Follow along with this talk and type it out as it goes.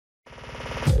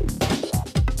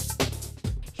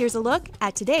Here's a look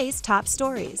at today's top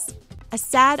stories. A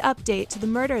sad update to the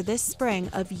murder this spring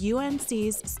of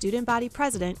UNC's student body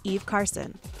president, Eve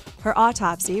Carson. Her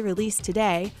autopsy, released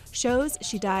today, shows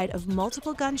she died of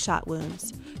multiple gunshot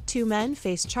wounds. 2 men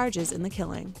face charges in the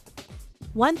killing.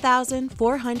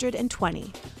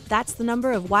 1,420. That's the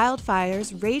number of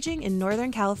wildfires raging in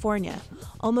Northern California.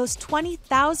 Almost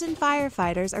 20,000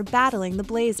 firefighters are battling the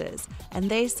blazes, and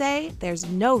they say there's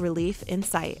no relief in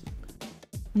sight.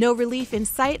 No relief in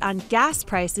sight on gas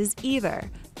prices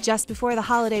either. Just before the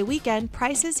holiday weekend,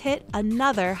 prices hit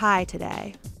another high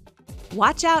today.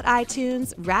 Watch out,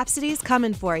 iTunes, Rhapsody's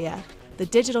coming for you. The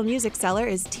digital music seller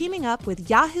is teaming up with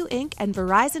Yahoo Inc. and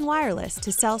Verizon Wireless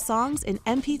to sell songs in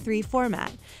MP3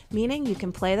 format, meaning you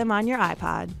can play them on your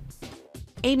iPod.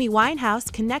 Amy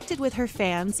Winehouse connected with her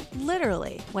fans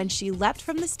literally when she leapt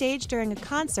from the stage during a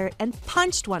concert and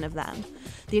punched one of them.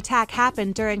 The attack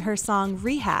happened during her song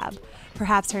Rehab.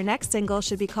 Perhaps her next single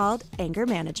should be called Anger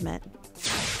Management.